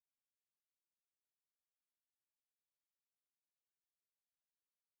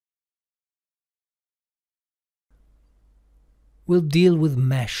we'll deal with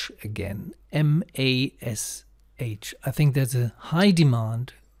mesh again. M-A-S-H. I think there's a high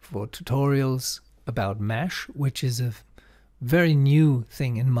demand for tutorials about mesh, which is a very new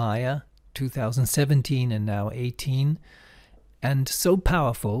thing in Maya, 2017 and now 18, and so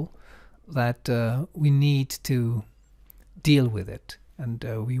powerful that we need to deal with it, and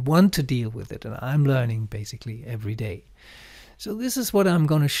we want to deal with it, and I'm learning basically every day. So this is what I'm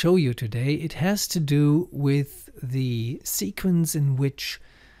going to show you today. It has to do with the sequence in which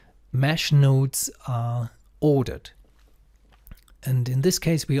mesh nodes are ordered. And in this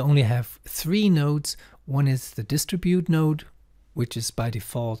case we only have 3 nodes. One is the distribute node, which is by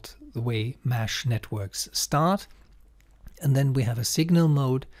default the way mesh networks start. And then we have a signal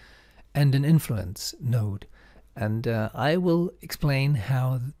mode and an influence node. And I will explain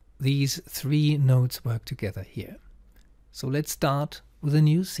how these 3 nodes work together here. So let's start with a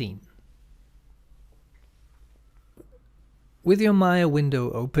new scene. With your Maya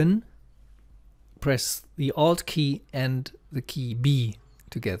window open, press the Alt key and the key B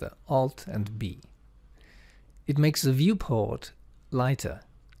together, Alt and B. It makes the viewport lighter,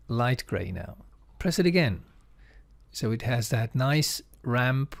 light gray now. Press it again. So it has that nice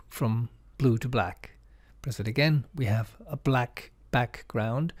ramp from blue to black. Press it again, we have a black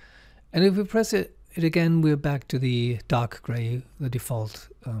background. And if we press it again, we're back to the dark gray, the default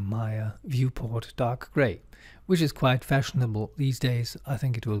Maya viewport dark gray, which is quite fashionable these days. I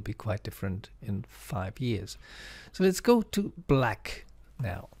think it will be quite different in 5 years. So let's go to black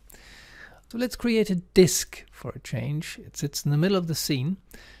now. So let's create a disk for a change. It sits in the middle of the scene,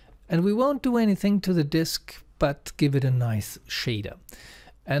 and we won't do anything to the disk but give it a nice shader.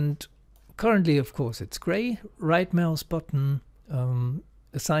 And currently, of course, it's gray. Right mouse button,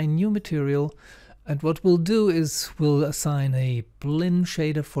 assign new material. And what we'll do is we'll assign a blend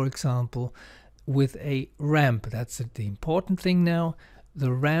shader, for example, with a ramp. That's the important thing now.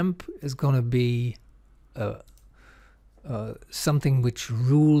 The ramp is going to be something which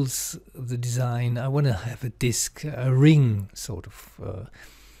rules the design. I want to have a disk, a ring sort of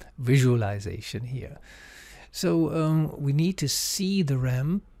visualization here. So we need to see the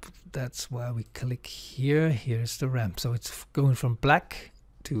ramp. That's why we click here. Here's the ramp. So it's going from black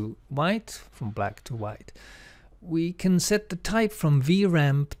to white, from black to white. We can set the type from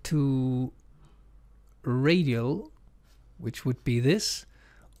VRamp to radial, which would be this,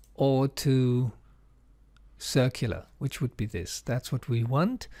 or to circular, which would be this. That's what we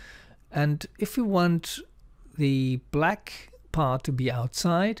want. And if we want the black part to be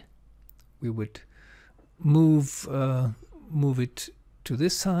outside, we would move it to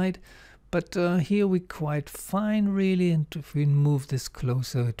this side. But here we're quite fine, really, and if we move this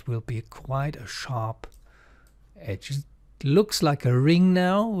closer, it will be quite a sharp edge. It looks like a ring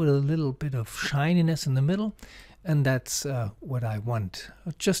now, with a little bit of shininess in the middle, and that's what I want.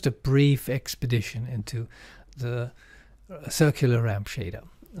 Just a brief expedition into the circular ramp shader.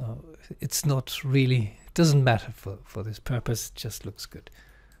 It's not really, it doesn't matter for this purpose, it just looks good.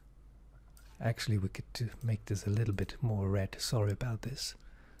 Actually, we could make this a little bit more red, sorry about this.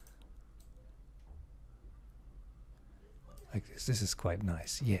 Like this. This is quite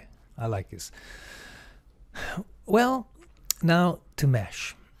nice. Yeah, I like this. Well, now to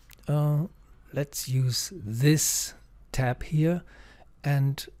mesh. Let's use this tab here.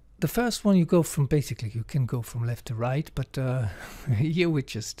 And the first one you go from, basically you can go from left to right, but here we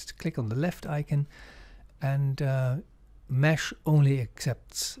just click on the left icon, and mesh only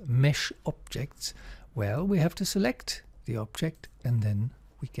accepts mesh objects. Well, we have to select the object and then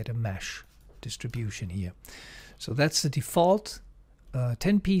we get a mesh distribution here. So that's the default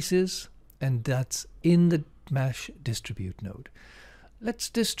 10 pieces, and that's in the mesh distribute node. Let's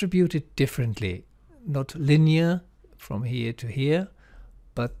distribute it differently, not linear from here to here,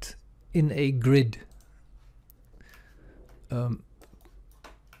 but in a grid.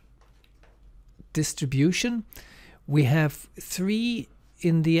 Distribution. We have 3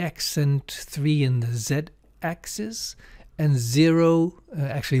 in the X and 3 in the Z axis, and 0,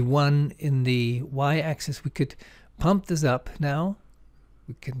 actually 1 in the Y axis. We could pump this up now.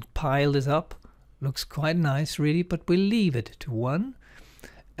 We can pile this up. Looks quite nice, really, but we'll leave it to 1.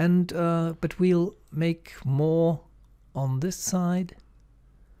 And but we'll make more on this side.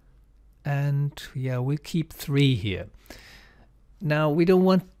 And yeah, we'll keep 3 here. Now we don't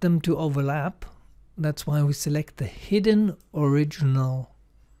want them to overlap. That's why we select the hidden original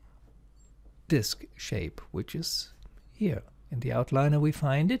disk shape, which is here. In the outliner we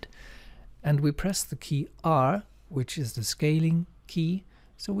find it, and we press the key R, which is the scaling key.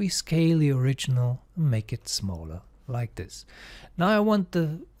 So we scale the original and make it smaller, like this. Now I want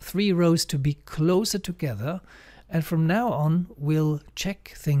the 3 rows to be closer together, And from now on, we'll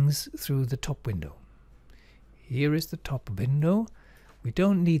check things through the top window. Here is the top window. We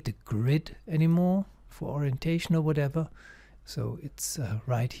don't need the grid anymore for orientation or whatever. So it's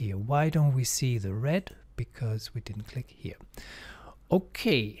right here. Why don't we see the red? Because we didn't click here.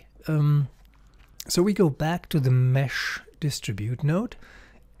 Okay. So we go back to the mesh distribute node.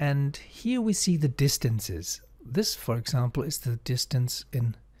 And here we see the distances. This, for example, is the distance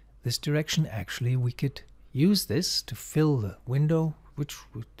in this direction. Actually, we could use this to fill the window, which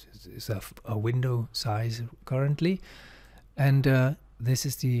is a window size currently, and this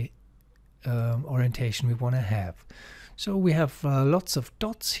is the orientation we want to have. So we have lots of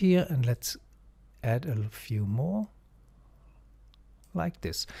dots here, and let's add a few more like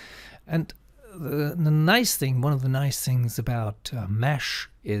this. And the nice thing, one of the nice things about Mesh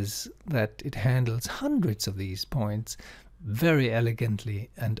is that it handles hundreds of these points very elegantly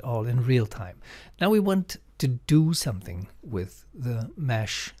and all in real time. Now we want to do something with the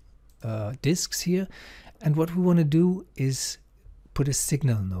mesh disks here, and what we want to do is put a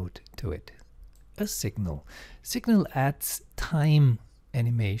signal node to it. A signal. Signal adds time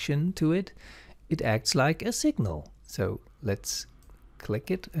animation to it. It acts like a signal. So let's click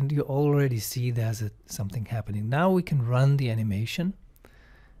it, and you already see there's something happening. Now we can run the animation,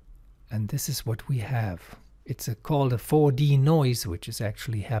 and this is what we have. It's called a 4D noise, which is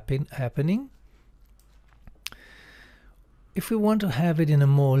actually happening. If we want to have it in a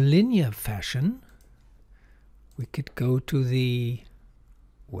more linear fashion, we could go to the,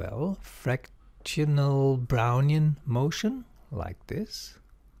 well, fractional Brownian motion, like this.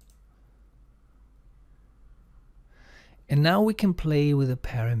 And now we can play with the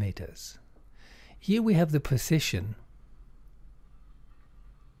parameters. Here we have the position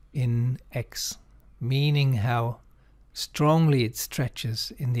in X, meaning how strongly it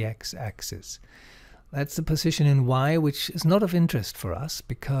stretches in the X-axis. That's the position in Y, which is not of interest for us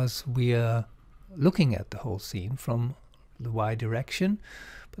because we are looking at the whole scene from the Y direction.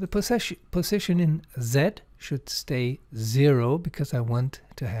 But the position in Z should stay 0 because I want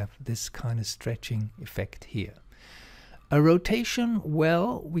to have this kind of stretching effect here. A rotation,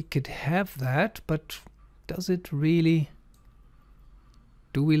 well, we could have that, but does it really?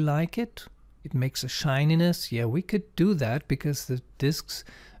 Do we like it? It makes a shininess. Yeah, we could do that because the discs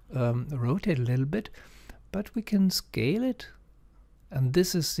rotate a little bit, but we can scale it. And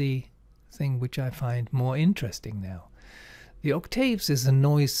this is the thing which I find more interesting now. The octaves is a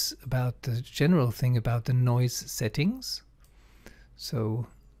noise about the general thing about the noise settings. So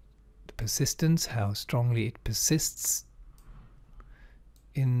the persistence, how strongly it persists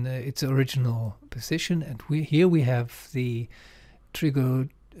in its original position. And here we have the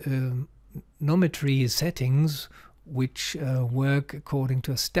trigonometry settings which work according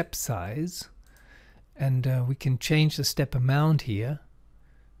to a step size, and we can change the step amount here.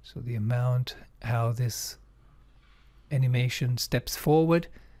 So the amount how this animation steps forward,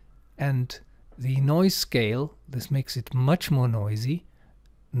 and the noise scale, this makes it much more noisy.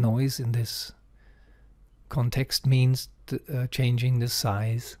 Noise in this context means changing the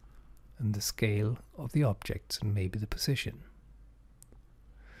size and the scale of the objects and maybe the position.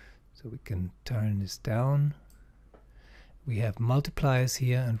 So we can turn this down. We have multipliers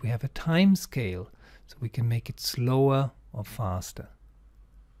here, and we have a time scale, so we can make it slower or faster.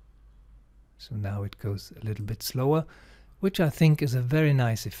 So now it goes a little bit slower, which I think is a very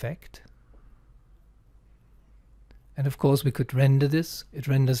nice effect. And of course we could render this. It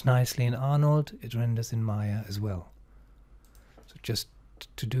renders nicely in Arnold, it renders in Maya as well. So just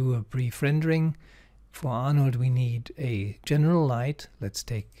to do a brief rendering, for Arnold we need a general light. Let's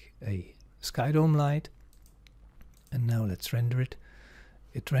take a sky dome light, and now let's render it.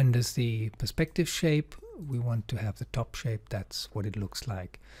 It renders the perspective shape. We want to have the top shape. That's what it looks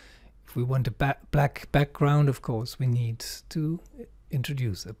like. If we want a black background, of course we need to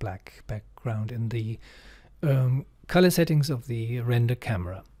introduce a black background in the color settings of the render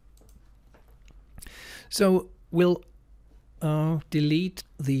camera. So we'll delete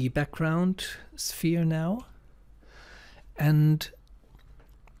the background sphere now and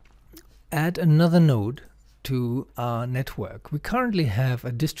add another node to our network. We currently have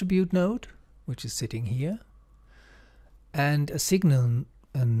a distribute node, which is sitting here, and a signal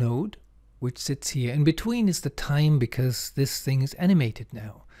node, which sits here. In between is the time, because this thing is animated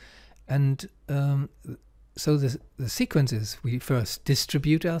now. And so the sequence is we first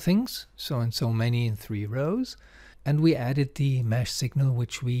distribute our things, so and so many in 3 rows, and we added the mesh signal,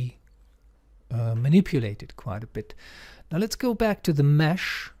 which we manipulated quite a bit. Now let's go back to the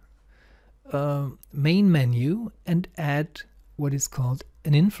mesh main menu and add what is called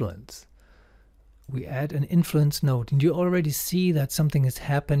an influence. we add an influence node, and you already see that something is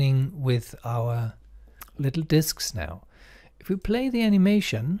happening with our little discs now. If we play the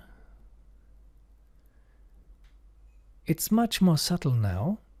animation, it's much more subtle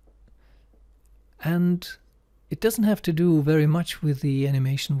now, and it doesn't have to do very much with the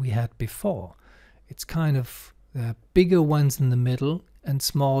animation we had before. It's kind of bigger ones in the middle and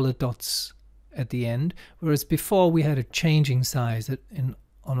smaller dots at the end, whereas before we had a changing size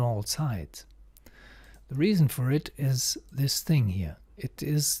on all sides. The reason for it is this thing here. It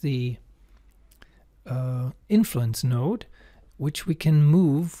is the influence node, which we can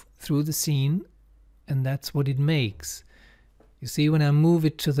move through the scene, and that's what it makes. You see, when I move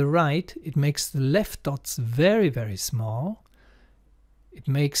it to the right, it makes the left dots very, very small. It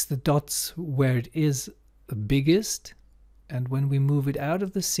makes the dots where it is the biggest, and when we move it out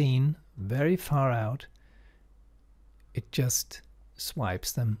of the scene, very far out, it just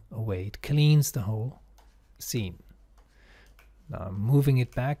swipes them away. It cleans the whole scene. Now I'm moving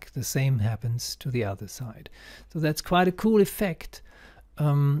it back, the same happens to the other side. So that's quite a cool effect,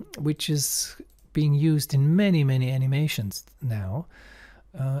 which is being used in many, many animations now.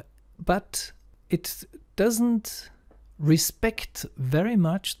 But it doesn't respect very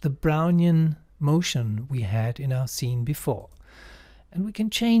much the Brownian motion we had in our scene before. And we can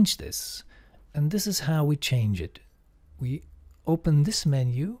change this. And this is how we change it. We open this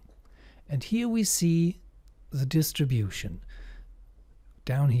menu, and here we see the distribution.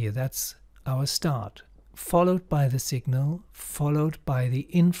 Down here, that's our start, followed by the signal, followed by the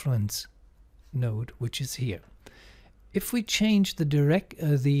influence node, which is here. If we change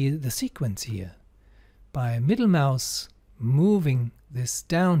the sequence here by middle mouse moving this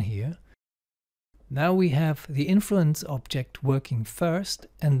down here, now we have the influence object working first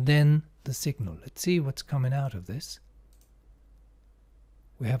and then the signal. Let's see what's coming out of this.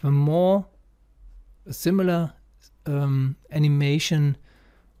 We have a similar animation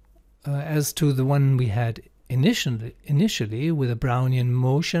as to the one we had initially with a Brownian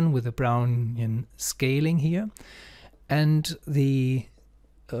motion, with a Brownian scaling here. And the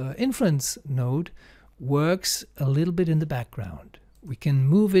influence node works a little bit in the background. We can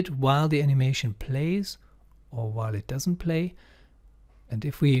move it while the animation plays or while it doesn't play. And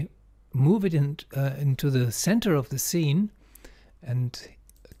if we move it into the center of the scene and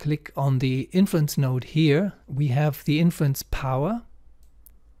click on the influence node here, we have the influence power.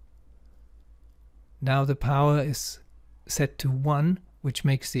 Now the power is set to 1, which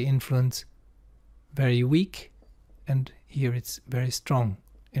makes the influence very weak, and here it's very strong.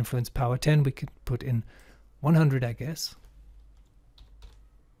 Influence power 10, we could put in 100, I guess.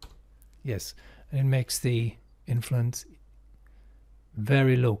 Yes, and it makes the influence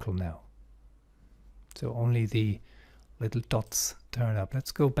very local now. So only the little dots turn up.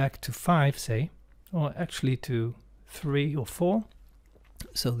 Let's go back to 5, say, or actually to 3 or 4.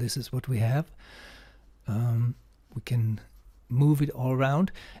 So this is what we have. We can move it all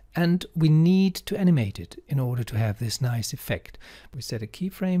around, and we need to animate it in order to have this nice effect. We set a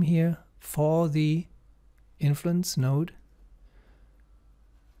keyframe here for the influence node,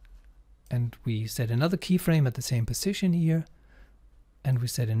 and we set another keyframe at the same position here, and we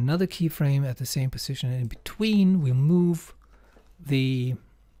set another keyframe at the same position, and in between we move the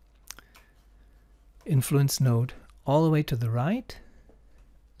influence node all the way to the right,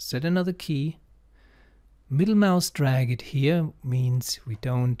 set another key, middle mouse drag it here, means we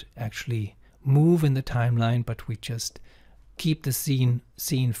don't actually move in the timeline, but we just keep the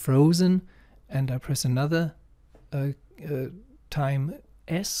scene frozen, and I press another time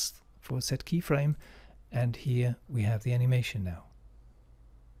S for set keyframe, and here we have the animation now.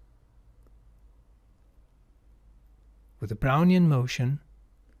 With a Brownian motion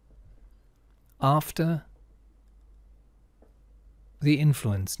after the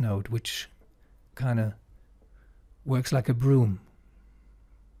influence node, which kind of works like a broom.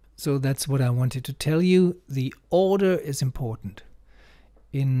 So that's what I wanted to tell you. The order is important.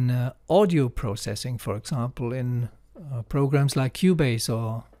 In audio processing, for example, in programs like Cubase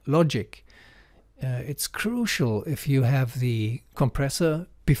or Logic, it's crucial if you have the compressor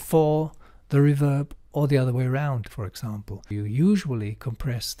before the reverb or the other way around, for example. You usually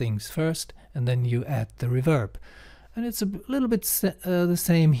compress things first and then you add the reverb. And it's a little bit the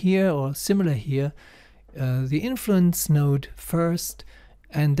same here, or similar here. The influence node first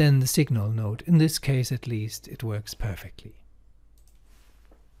and then the signal node. In this case, at least, it works perfectly.